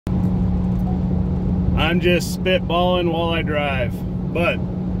I'm just spitballing while I drive. But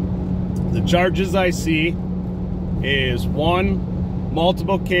the charges I see is 1,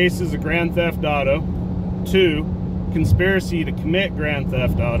 multiple cases of grand theft auto. 2, conspiracy to commit grand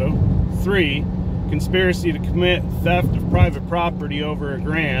theft auto. 3, conspiracy to commit theft of private property over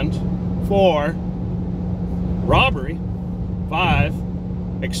 $1,000. 4, robbery.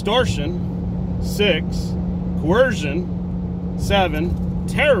 5, extortion. 6, coercion. 7,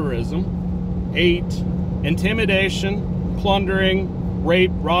 terrorism. 8, intimidation, plundering,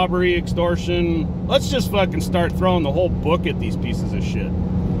 rape, robbery, extortion. Let's just fucking start throwing the whole book at these pieces of shit.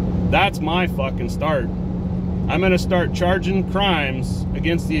 That's my fucking start. I'm gonna start charging crimes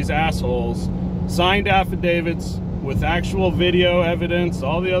against these assholes, signed affidavits with actual video evidence,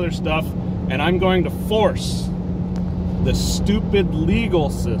 all the other stuff, and I'm going to force the stupid legal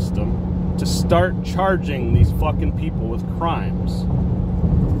system to start charging these fucking people with crimes.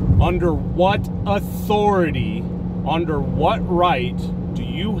 Under what authority, under what right do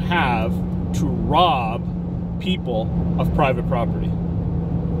you have to rob people of private property?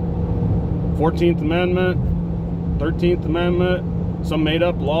 14th Amendment, 13th Amendment, some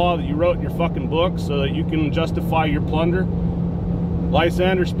made-up law that you wrote in your fucking book so that you can justify your plunder.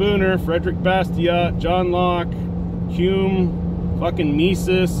 Lysander Spooner, Frederick Bastiat, John Locke, Hume, fucking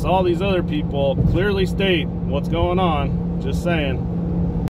Mises, all these other people clearly state what's going on. Just saying.